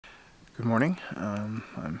Good morning.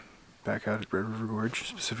 I'm back out at Red River Gorge.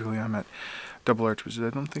 Specifically, I'm at Double Arch, which is, I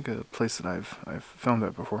don't think, a place that I've filmed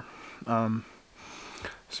at before.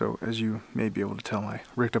 So as you may be able to tell, I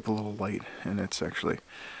rigged up a little light, and it's actually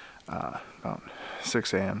about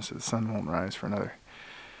 6 a.m., so the sun won't rise for another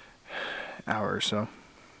hour or so.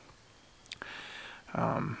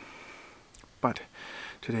 But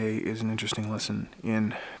today is an interesting lesson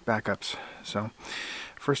in backups. So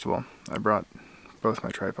first of all, I brought both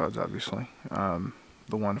my tripods, obviously.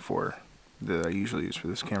 The one that I usually use for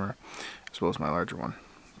this camera, as well as my larger one.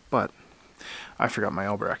 But I forgot my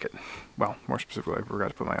L bracket. Well, more specifically, I forgot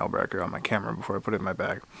to put my L bracket on my camera before I put it in my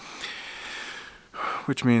bag.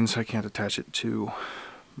 Which means I can't attach it to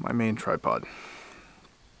my main tripod.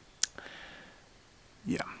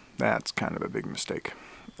 Yeah, that's kind of a big mistake.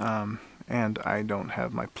 And I don't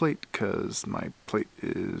have my plate because my plate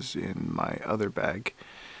is in my other bag.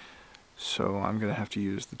 So I'm going to have to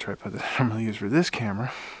use the tripod that I normally use for this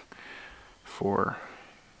camera for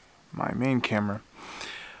my main camera.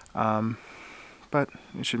 But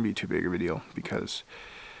it shouldn't be too big of a deal because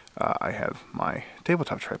I have my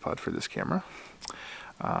tabletop tripod for this camera.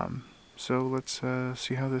 So let's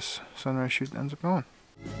see how this sunrise shoot ends up going.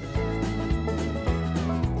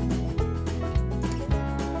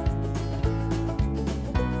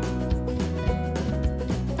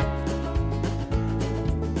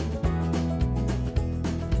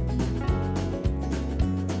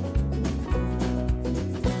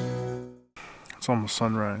 It's almost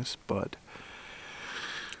sunrise, but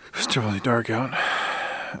it's still really dark out.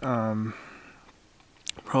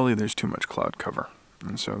 Probably there's too much cloud cover,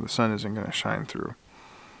 and so the sun isn't going to shine through.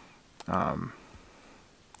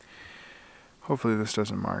 Hopefully this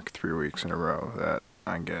doesn't mark 3 weeks in a row that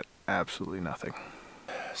I get absolutely nothing.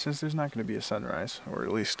 Since there's not going to be a sunrise, or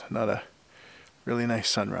at least not a really nice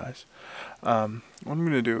sunrise, what I'm going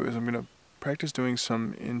to do is I'm going to practice doing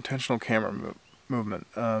some intentional camera movement.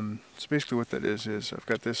 So basically what that is I've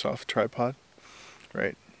got this off tripod,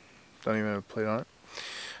 right? Don't even have a plate on it.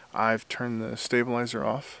 I've turned the stabilizer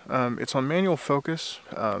off. It's on manual focus.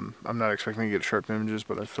 I'm not expecting to get sharp images,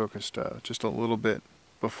 but I focused just a little bit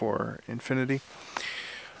before infinity.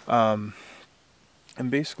 And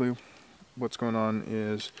basically what's going on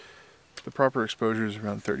is the proper exposure is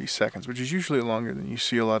around 30 seconds, which is usually longer than you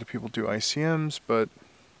see a lot of people do ICMs, but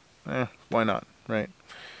why not, right?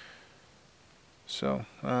 So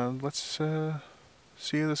let's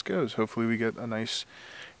see how this goes. Hopefully we get a nice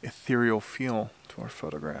ethereal feel to our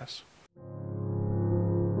photographs.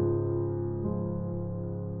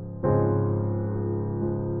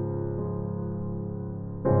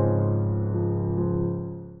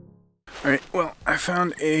 Alright, well, I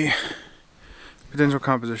found a potential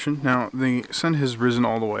composition. Now, the sun has risen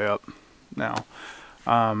all the way up now.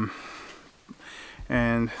 And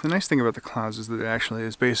the nice thing about the clouds is that it actually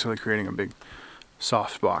is basically creating a big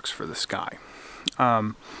soft box for the sky.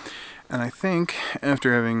 And I think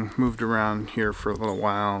after having moved around here for a little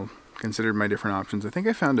while, considered my different options, I think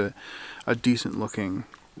I found a decent looking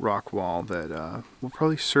rock wall that will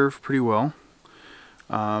probably serve pretty well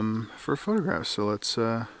for photographs. So let's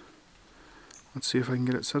see if I can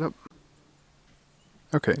get it set up.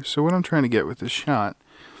 Okay, so what I'm trying to get with this shot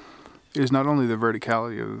is not only the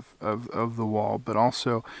verticality of the wall, but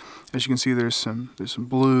also, as you can see, there's some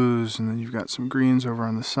blues, and then you've got some greens over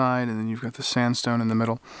on the side, and then you've got the sandstone in the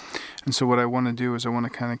middle. And so what I want to do is I want to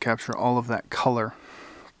kind of capture all of that color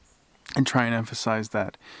and try and emphasize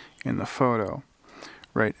that in the photo,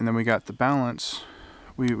 right? And then we got the balance.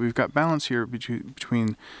 We've got balance here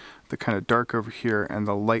between the kind of dark over here and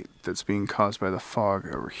the light that's being caused by the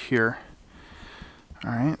fog over here.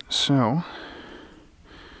 All right, so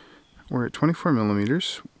we're at 24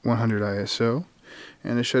 millimeters, 100 ISO,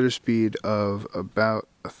 and a shutter speed of about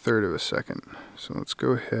 1/3 of a second. So let's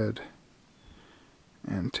go ahead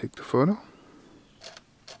and take the photo.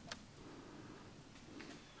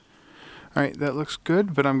 Alright, that looks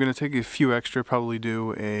good, but I'm going to take a few extra, probably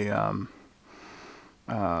do a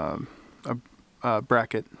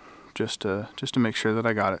bracket just to make sure that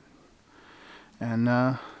I got it. And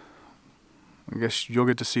I guess you'll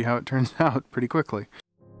get to see how it turns out pretty quickly.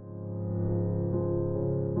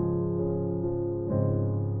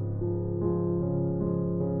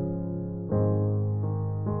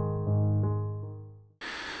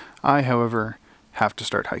 I, however, have to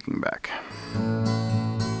start hiking back.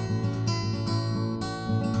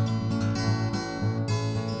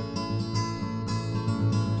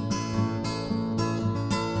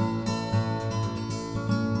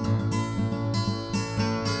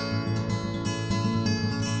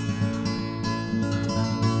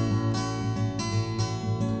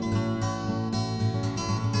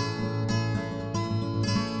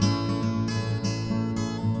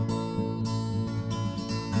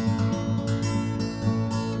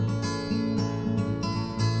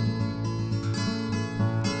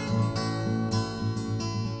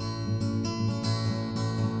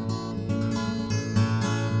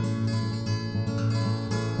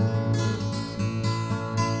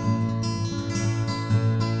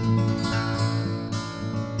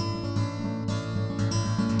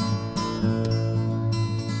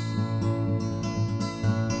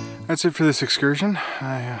 that's it for this excursion.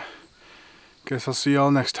 I guess I'll see y'all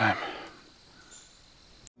next time.